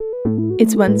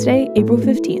It's Wednesday, April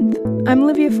 15th. I'm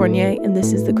Olivia Fournier, and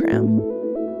this is the Cramm.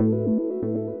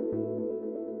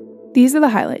 These are the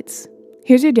highlights.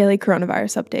 Here's your daily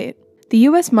coronavirus update. The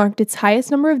U.S. marked its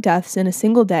highest number of deaths in a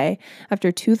single day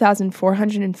after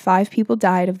 2,405 people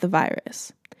died of the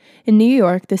virus. In New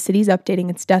York, the city's updating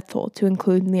its death toll to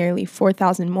include nearly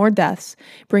 4,000 more deaths,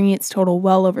 bringing its total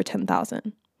well over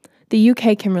 10,000. The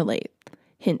UK can relate.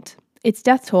 Hint. Its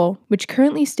death toll, which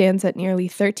currently stands at nearly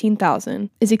 13,000,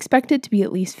 is expected to be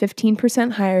at least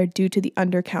 15% higher due to the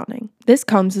undercounting. This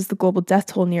comes as the global death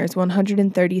toll nears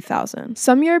 130,000.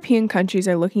 Some European countries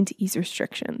are looking to ease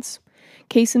restrictions.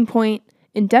 Case in point,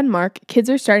 in Denmark, kids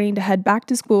are starting to head back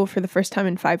to school for the first time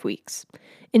in 5 weeks.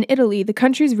 In Italy, the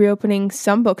country's reopening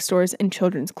some bookstores and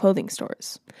children's clothing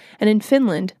stores. And in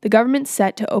Finland, the government's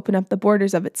set to open up the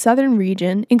borders of its southern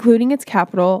region, including its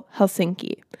capital,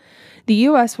 Helsinki. The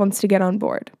U.S. wants to get on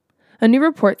board. A new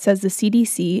report says the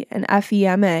CDC and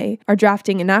FEMA are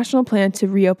drafting a national plan to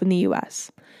reopen the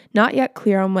U.S. Not yet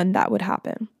clear on when that would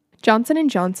happen. Johnson &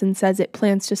 Johnson says it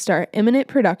plans to start imminent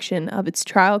production of its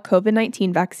trial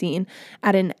COVID-19 vaccine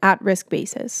at an at-risk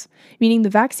basis, meaning the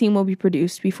vaccine will be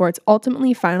produced before it's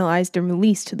ultimately finalized and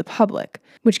released to the public,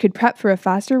 which could prep for a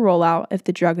faster rollout if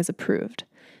the drug is approved.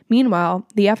 Meanwhile,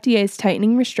 the FDA is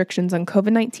tightening restrictions on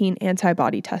COVID-19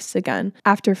 antibody tests again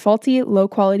after faulty,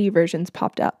 low-quality versions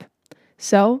popped up.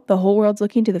 So, the whole world's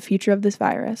looking to the future of this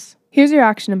virus. Here's your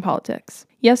action in politics.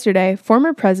 Yesterday,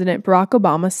 former President Barack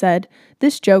Obama said,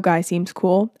 "This Joe guy seems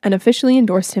cool," and officially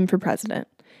endorsed him for president.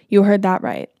 You heard that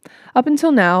right. Up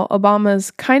until now,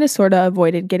 Obama's sorta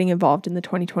avoided getting involved in the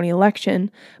 2020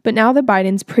 election, but now that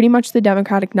Biden's pretty much the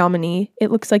Democratic nominee, it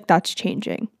looks like that's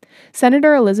changing.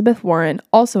 Senator Elizabeth Warren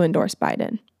also endorsed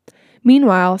Biden.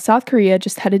 Meanwhile, South Korea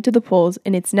just headed to the polls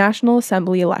in its National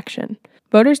Assembly election.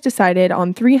 Voters decided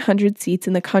on 300 seats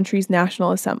in the country's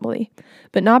National Assembly,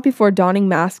 but not before donning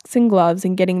masks and gloves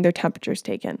and getting their temperatures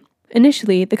taken.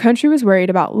 Initially, the country was worried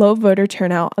about low voter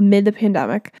turnout amid the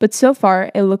pandemic, but so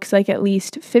far, it looks like at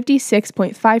least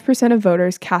 56.5% of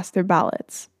voters cast their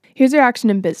ballots. Here's your action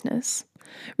in business.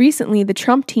 Recently, the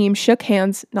Trump team shook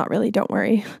hands, not really, don't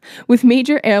worry, with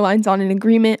major airlines on an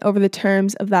agreement over the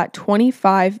terms of that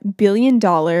 $25 billion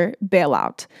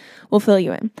bailout. We'll fill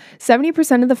you in.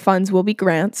 70% of the funds will be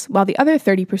grants, while the other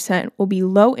 30% will be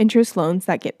low-interest loans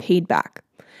that get paid back.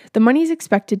 The money is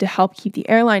expected to help keep the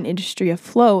airline industry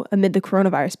afloat amid the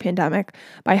coronavirus pandemic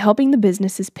by helping the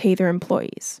businesses pay their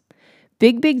employees.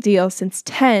 Big deal since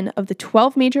 10 of the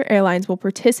 12 major airlines will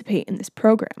participate in this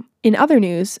program. In other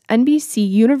news, NBC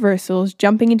Universal's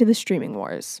jumping into the streaming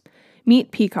wars.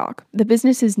 Meet Peacock, the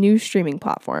business's new streaming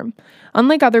platform.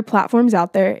 Unlike other platforms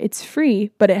out there, it's free,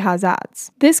 but it has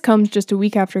ads. This comes just a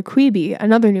week after Quibi,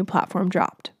 another new platform,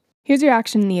 dropped. Here's your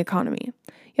action in the economy.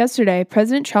 Yesterday,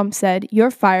 President Trump said, "You're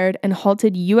fired," and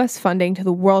halted U.S. funding to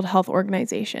the World Health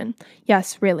Organization.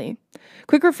 Yes, really.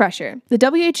 Quick refresher, the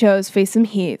WHO has faced some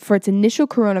heat for its initial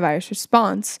coronavirus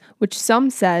response, which some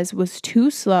says was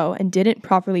too slow and didn't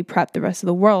properly prep the rest of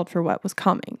the world for what was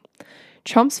coming.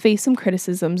 Trump's faced some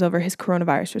criticisms over his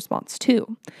coronavirus response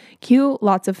too. Cue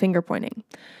lots of finger pointing.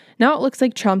 Now it looks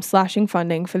like Trump's slashing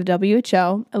funding for the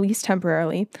WHO, at least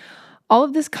temporarily. All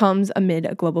of this comes amid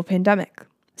a global pandemic.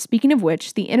 Speaking of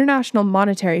which, the International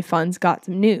Monetary Fund's got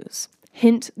some news.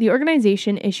 Hint, the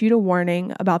organization issued a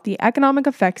warning about the economic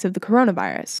effects of the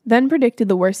coronavirus, then predicted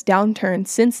the worst downturn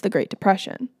since the Great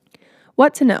Depression.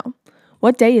 What to know?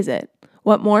 What day is it?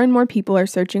 What more and more people are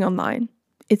searching online?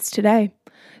 It's today.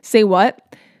 Say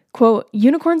what? Quote,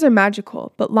 "Unicorns are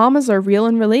magical, but llamas are real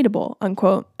and relatable,"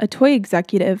 unquote, a toy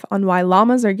executive on why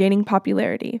llamas are gaining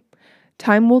popularity.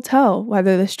 Time will tell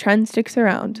whether this trend sticks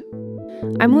around.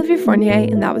 I'm Olivia Fournier,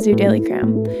 and that was your Daily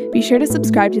Cram. Be sure to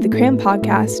subscribe to the Cramm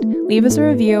podcast, leave us a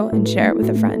review, and share it with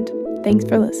a friend. Thanks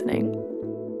for listening.